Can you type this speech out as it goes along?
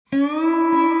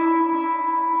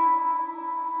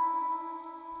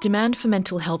Demand for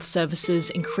mental health services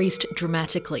increased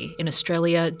dramatically in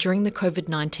Australia during the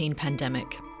COVID-19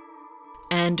 pandemic.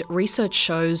 And research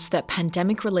shows that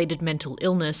pandemic-related mental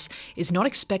illness is not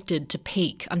expected to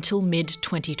peak until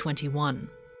mid-2021.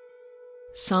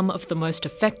 Some of the most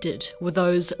affected were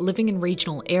those living in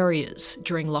regional areas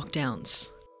during lockdowns.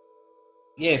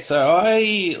 Yeah, so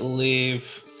I live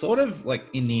sort of like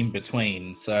in the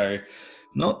in-between, so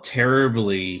not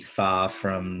terribly far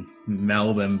from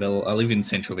Melbourne, but I live in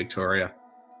central Victoria.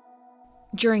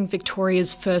 During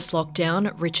Victoria's first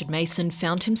lockdown, Richard Mason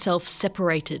found himself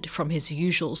separated from his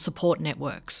usual support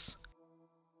networks.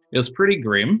 It was pretty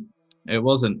grim. It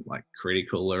wasn't like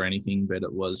critical or anything, but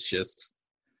it was just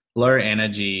low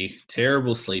energy,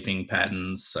 terrible sleeping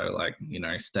patterns. So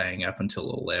staying up until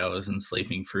all hours and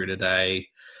sleeping through the day.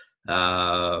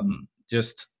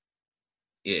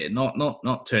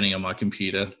 Not turning on my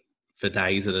computer for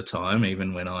days at a time,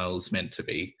 even when I was meant to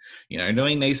be,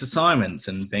 doing these assignments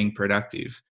and being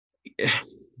productive.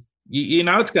 You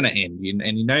know it's going to end,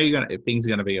 and things are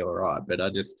going to be all right. But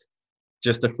just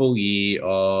a full year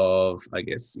of,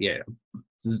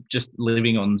 just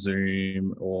living on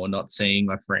Zoom or not seeing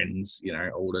my friends,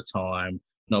 all the time,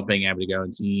 not being able to go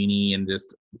into uni and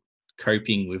just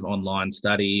coping with online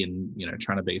study and,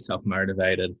 trying to be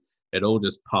self-motivated. It all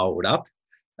just piled up.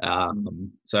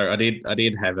 So I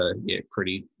did have a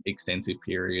pretty extensive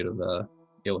period of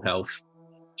ill health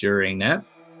during that.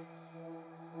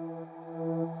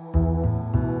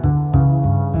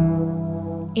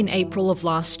 In April of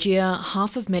last year,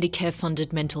 half of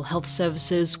Medicare-funded mental health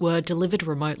services were delivered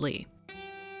remotely.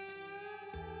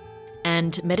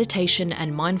 And meditation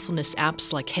and mindfulness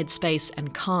apps like Headspace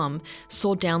and Calm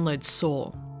saw downloads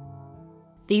soar.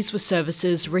 These were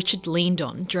services Richard leaned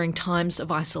on during times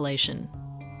of isolation.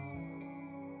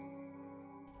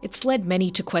 It's led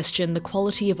many to question the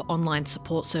quality of online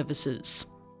support services.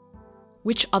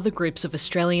 Which other groups of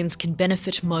Australians can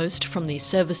benefit most from these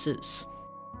services?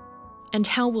 And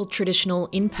how will traditional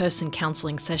in-person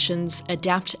counselling sessions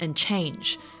adapt and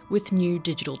change with new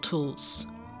digital tools?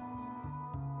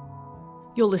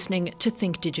 You're listening to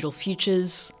Think Digital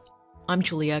Futures. I'm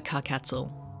Julia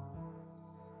Karkatzel.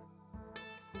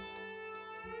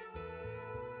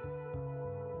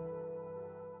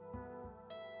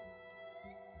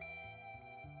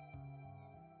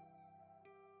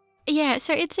 Yeah,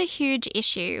 so it's a huge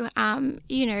issue.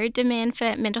 Demand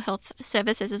for mental health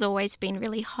services has always been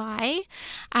really high.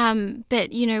 But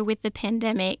with the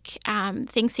pandemic,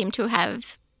 things seem to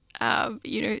have,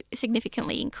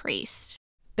 significantly increased.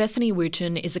 Bethany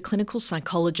Wooten is a clinical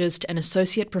psychologist and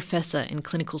associate professor in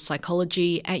clinical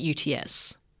psychology at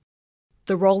UTS.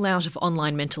 The rollout of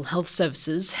online mental health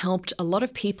services helped a lot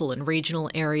of people in regional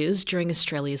areas during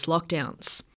Australia's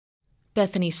lockdowns.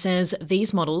 Bethany says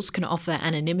these models can offer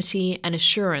anonymity and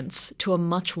assurance to a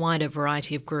much wider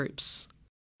variety of groups.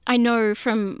 I know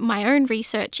from my own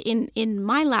research in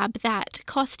my lab that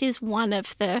cost is one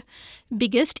of the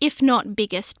biggest, if not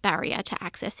biggest, barrier to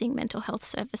accessing mental health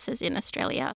services in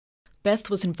Australia. Beth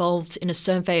was involved in a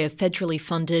survey of federally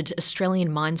funded Australian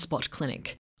Mindspot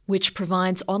Clinic, which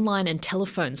provides online and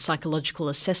telephone psychological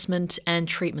assessment and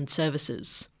treatment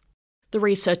services. The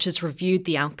researchers reviewed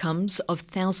the outcomes of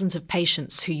thousands of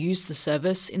patients who used the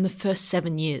service in the first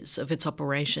 7 years of its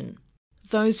operation.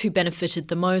 Those who benefited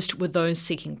the most were those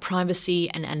seeking privacy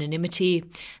and anonymity,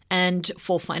 and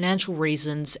for financial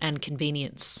reasons and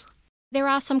convenience. There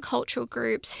are some cultural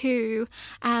groups who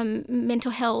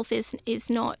mental health is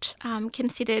not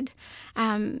considered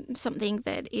something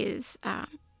that is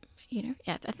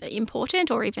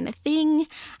important or even a thing.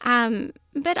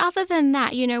 But other than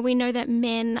that, we know that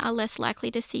men are less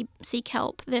likely to seek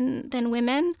help than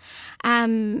women.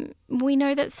 We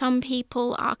know that some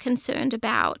people are concerned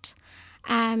about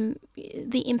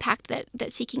the impact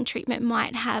that seeking treatment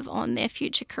might have on their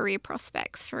future career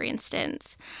prospects, for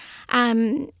instance.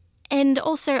 And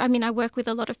also, I work with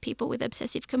a lot of people with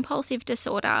obsessive-compulsive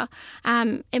disorder,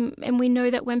 and we know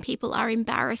that when people are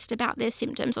embarrassed about their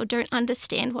symptoms or don't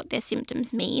understand what their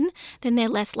symptoms mean, then they're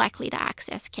less likely to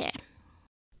access care.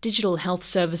 Digital health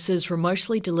services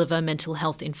remotely deliver mental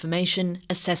health information,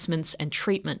 assessments and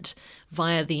treatment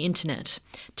via the internet,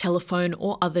 telephone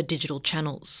or other digital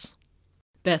channels.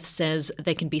 Beth says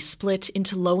they can be split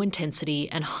into low-intensity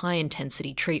and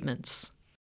high-intensity treatments.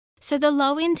 So the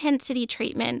low-intensity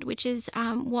treatment, which is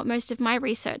what most of my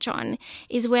research on,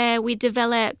 is where we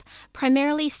develop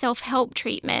primarily self-help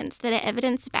treatments that are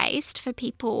evidence-based for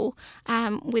people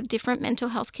with different mental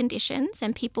health conditions,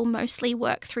 and people mostly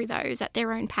work through those at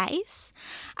their own pace.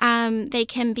 They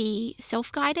can be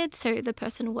self-guided, so the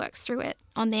person works through it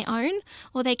on their own,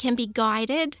 or they can be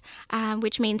guided,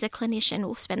 which means a clinician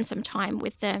will spend some time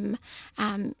with them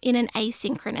in an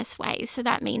asynchronous way. So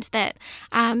that means that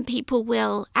people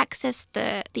will access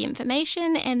the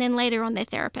information, and then later on their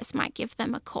therapist might give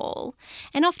them a call.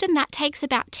 And often that takes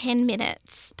about 10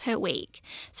 minutes per week.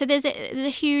 So there's a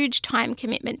huge time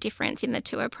commitment difference in the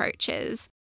two approaches.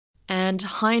 And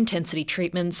high-intensity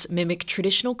treatments mimic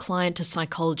traditional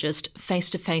client-to-psychologist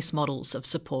face-to-face models of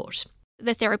support.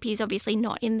 The therapy is obviously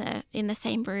not in the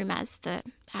same room as the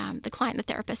client and the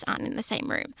therapist aren't in the same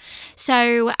room.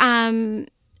 So,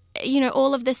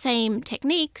 all of the same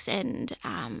techniques and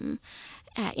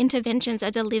interventions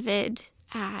are delivered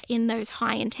in those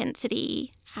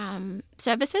high-intensity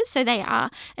services. So they are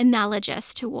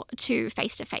analogous to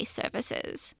face-to-face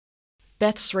services.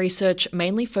 Beth's research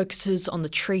mainly focuses on the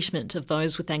treatment of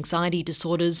those with anxiety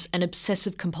disorders and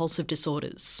obsessive-compulsive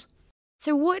disorders.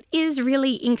 So what is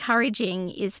really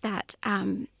encouraging is that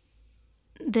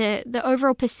the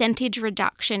overall percentage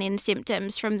reduction in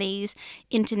symptoms from these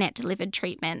internet-delivered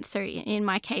treatments, so in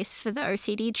my case for the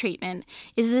OCD treatment,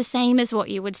 is the same as what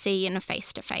you would see in a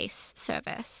face-to-face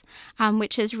service,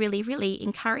 which is really, really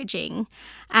encouraging.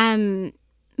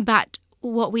 But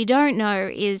what we don't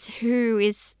know is who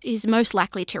is most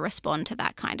likely to respond to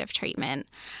that kind of treatment.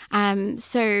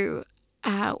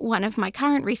 One of my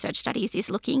current research studies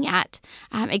is looking at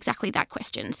exactly that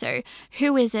question. So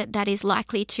who is it that is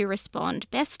likely to respond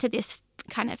best to this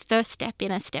kind of first step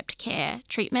in a stepped care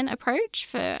treatment approach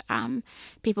for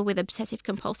people with obsessive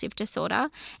compulsive disorder?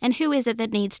 And who is it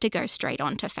that needs to go straight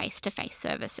on to face-to-face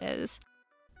services?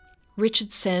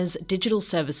 Richard says digital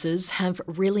services have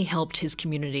really helped his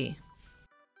community.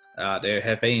 There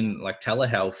have been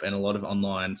telehealth and a lot of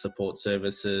online support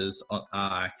services,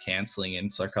 counselling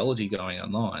and psychology going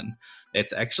online.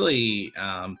 It's actually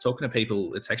talking to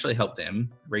people. It's actually helped them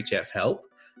reach out for help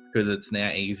because it's now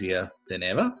easier than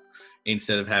ever.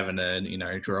 Instead of having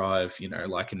to drive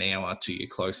like an hour to your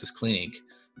closest clinic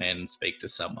and speak to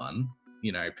someone,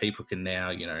 people can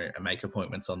now make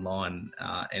appointments online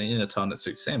and in a time that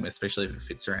suits them, especially if it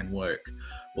fits around work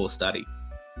or study.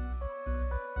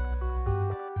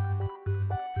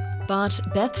 But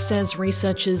Beth says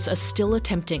researchers are still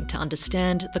attempting to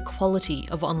understand the quality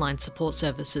of online support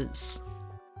services.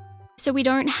 So we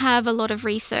don't have a lot of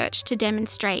research to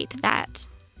demonstrate that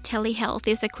telehealth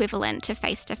is equivalent to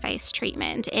face-to-face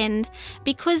treatment. And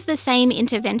because the same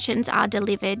interventions are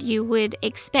delivered, you would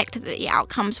expect that the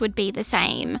outcomes would be the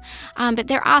same. But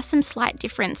there are some slight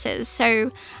differences.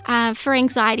 So for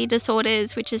anxiety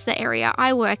disorders, which is the area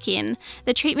I work in,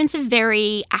 the treatments are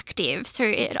very active. So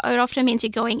it often means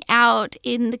you're going out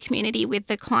in the community with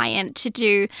the client to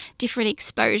do different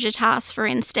exposure tasks, for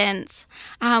instance,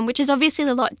 which is obviously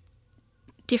a lot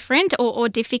different or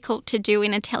difficult to do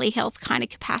in a telehealth kind of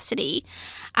capacity.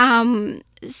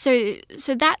 So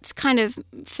that's kind of,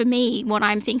 for me, what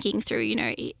I'm thinking through.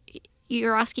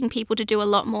 You're asking people to do a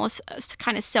lot more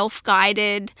kind of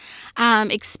self-guided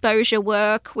exposure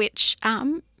work, which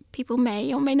people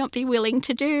may or may not be willing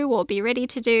to do or be ready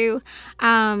to do.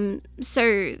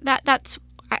 So that's,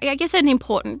 I guess, an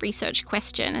important research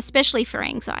question, especially for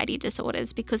anxiety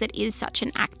disorders, because it is such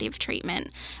an active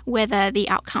treatment, whether the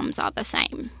outcomes are the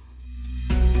same.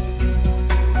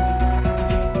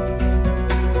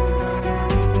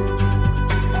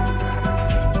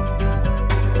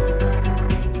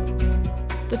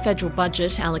 The federal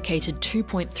budget allocated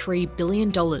 $2.3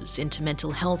 billion into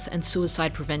mental health and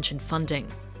suicide prevention funding.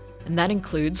 And that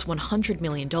includes $100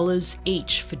 million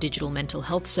each for digital mental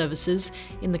health services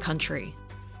in the country.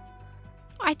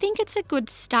 I think it's a good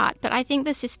start, but I think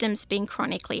the system's been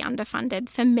chronically underfunded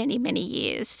for many, many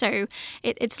years. So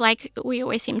it's like we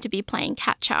always seem to be playing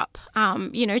catch up,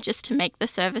 just to make the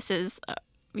services,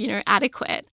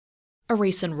 adequate. A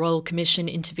recent Royal Commission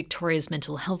into Victoria's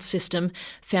mental health system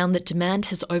found that demand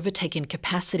has overtaken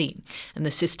capacity, and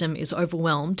the system is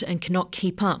overwhelmed and cannot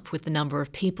keep up with the number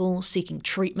of people seeking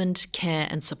treatment, care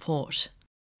and support.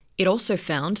 It also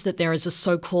found that there is a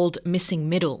so-called missing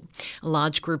middle, a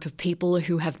large group of people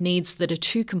who have needs that are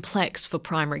too complex for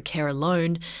primary care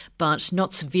alone, but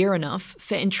not severe enough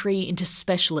for entry into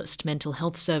specialist mental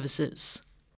health services.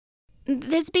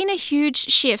 There's been a huge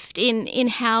shift in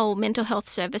how mental health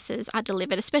services are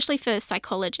delivered, especially for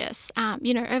psychologists,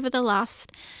 over the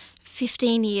last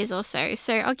 15 years or so.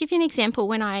 So I'll give you an example.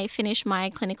 When I finished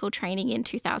my clinical training in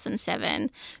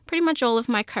 2007, pretty much all of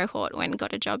my cohort went and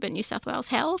got a job at New South Wales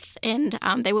Health, and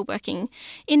they were working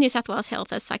in New South Wales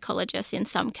Health as psychologists in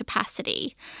some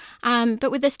capacity.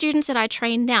 But with the students that I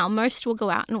train now, most will go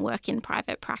out and work in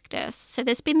private practice. So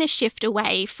there's been this shift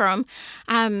away from,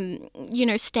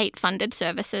 state-funded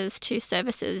services to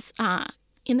services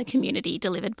in the community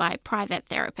delivered by private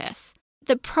therapists.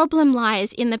 The problem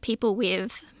lies in the people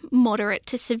with moderate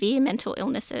to severe mental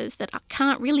illnesses that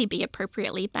can't really be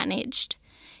appropriately managed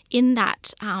in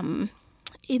that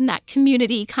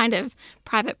community kind of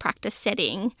private practice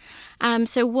setting.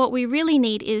 So what we really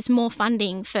need is more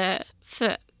funding for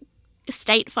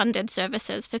state-funded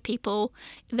services for people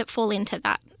that fall into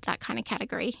that kind of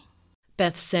category.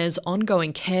 Beth says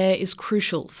ongoing care is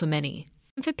crucial for many.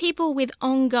 For people with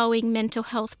ongoing mental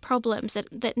health problems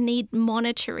that need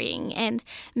monitoring and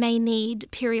may need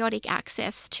periodic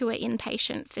access to an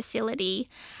inpatient facility,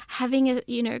 having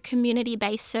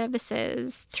community-based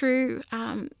services through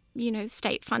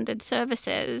state-funded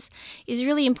services is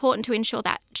really important to ensure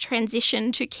that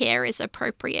transition to care is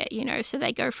appropriate, so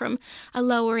they go from a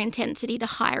lower intensity to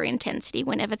higher intensity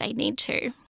whenever they need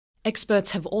to.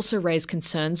 Experts have also raised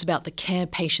concerns about the care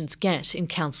patients get in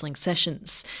counselling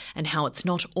sessions and how it's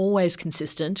not always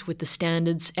consistent with the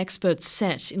standards experts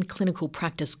set in clinical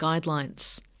practice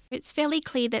guidelines. It's fairly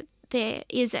clear that there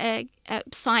is a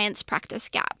science practice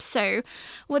gap. So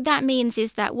what that means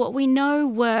is that what we know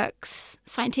works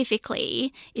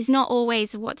scientifically is not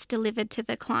always what's delivered to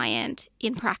the client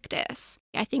in practice.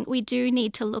 I think we do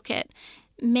need to look at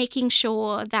making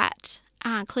sure that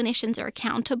clinicians are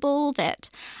accountable, that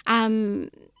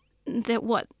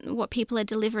what people are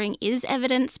delivering is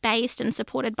evidence-based and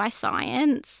supported by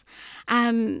science.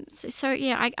 I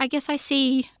guess I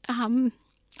see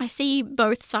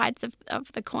both sides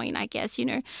of the coin, I guess.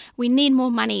 We need more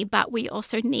money, but we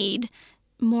also need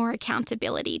more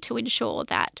accountability to ensure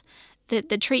that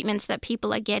the treatments that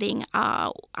people are getting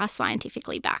are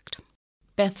scientifically backed.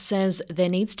 Beth says there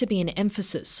needs to be an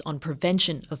emphasis on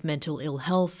prevention of mental ill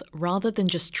health rather than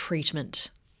just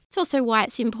treatment. It's also why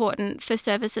it's important for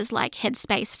services like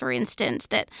Headspace, for instance,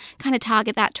 that kind of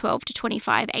target that 12 to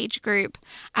 25 age group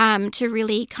to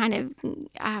really kind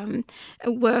of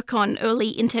work on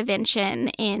early intervention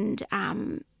and,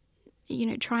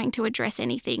 trying to address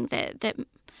anything that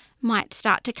might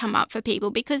start to come up for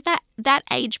people, because that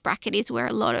age bracket is where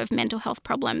a lot of mental health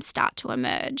problems start to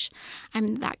emerge,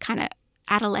 that kind of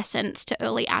adolescence to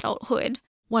early adulthood.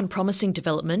 One promising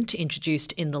development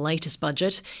introduced in the latest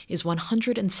budget is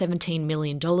 $117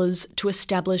 million to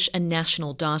establish a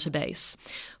national database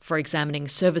for examining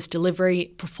service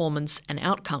delivery, performance and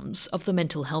outcomes of the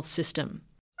mental health system.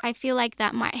 I feel like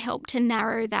that might help to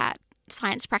narrow that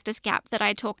science practice gap that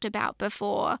I talked about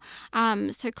before.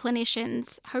 So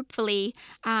clinicians hopefully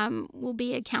will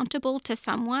be accountable to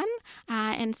someone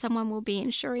and someone will be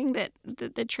ensuring that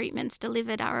the treatments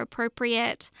delivered are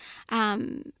appropriate,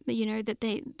 that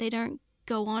they don't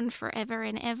go on forever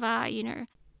and ever,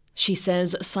 She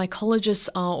says psychologists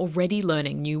are already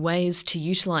learning new ways to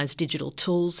utilise digital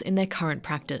tools in their current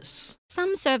practice.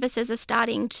 Some services are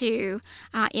starting to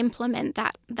implement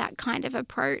that kind of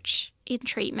approach in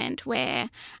treatment, where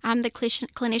the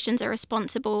clinicians are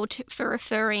responsible for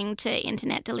referring to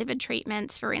internet-delivered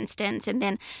treatments, for instance, and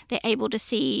then they're able to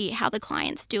see how the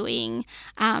client's doing,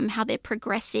 how they're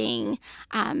progressing,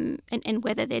 and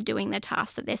whether they're doing the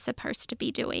tasks that they're supposed to be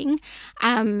doing.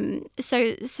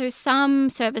 So some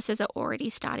services are already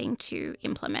starting to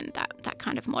implement that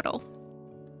kind of model.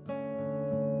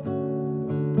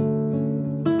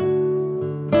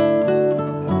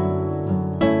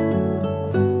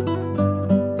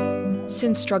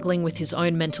 Since struggling with his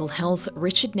own mental health,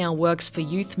 Richard now works for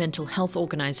youth mental health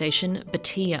organisation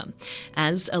Batia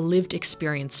as a lived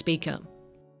experience speaker.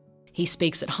 He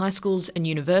speaks at high schools and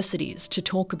universities to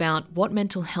talk about what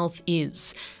mental health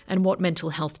is and what mental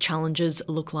health challenges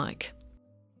look like.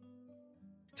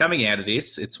 Coming out of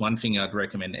this, it's one thing I'd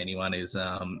recommend anyone is,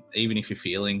 even if you're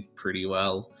feeling pretty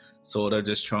well, sort of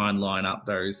just try and line up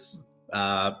those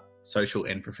social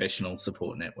and professional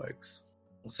support networks.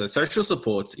 So social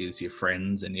supports is your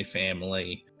friends and your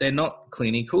family. They're not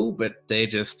clinical, but they're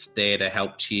just there to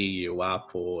help cheer you up,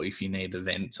 or if you need a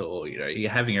vent, or you're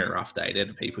having a rough day, they're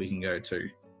the people you can go to.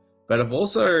 But I've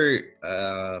also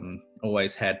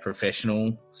always had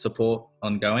professional support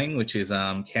ongoing, which is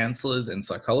counsellors and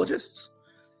psychologists.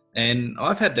 And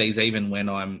I've had these even when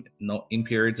I'm not in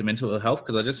periods of mental health,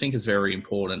 because I just think it's very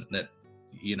important that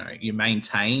you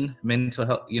maintain mental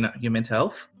health, your mental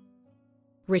health.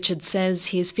 Richard says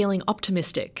he is feeling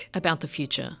optimistic about the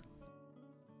future.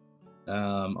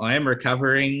 I am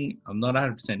recovering. I'm not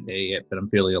 100% there yet, but I'm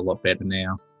feeling a lot better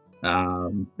now.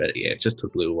 But yeah, it just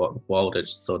took a little while to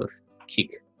just sort of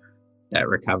kick that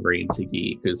recovery into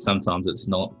gear, because sometimes it's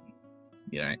not,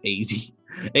 easy.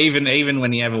 Even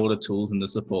when you have all the tools and the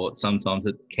support, sometimes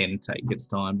it can take its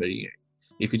time. But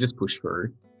if you just push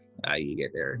through, you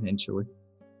get there eventually.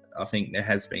 I think there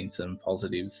has been some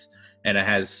positives And it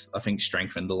has, I think,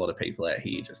 strengthened a lot of people out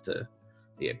here just to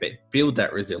build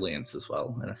that resilience as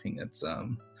well. And I think that's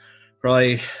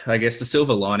probably, I guess, the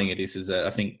silver lining of this is that I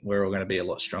think we're all going to be a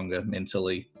lot stronger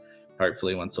mentally,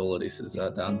 hopefully, once all of this is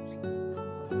done.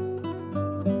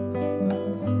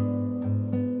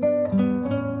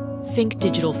 Think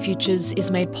Digital Futures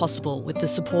is made possible with the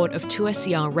support of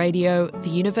 2SER Radio, the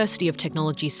University of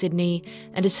Technology Sydney,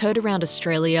 and is heard around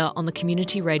Australia on the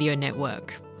Community Radio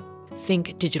Network.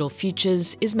 Think Digital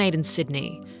Futures is made in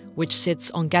Sydney, which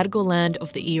sits on Gadigal land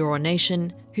of the Eora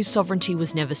Nation, whose sovereignty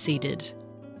was never ceded.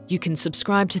 You can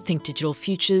subscribe to Think Digital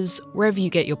Futures wherever you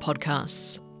get your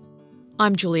podcasts.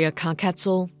 I'm Julia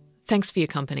Karkatzel. Thanks for your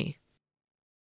company.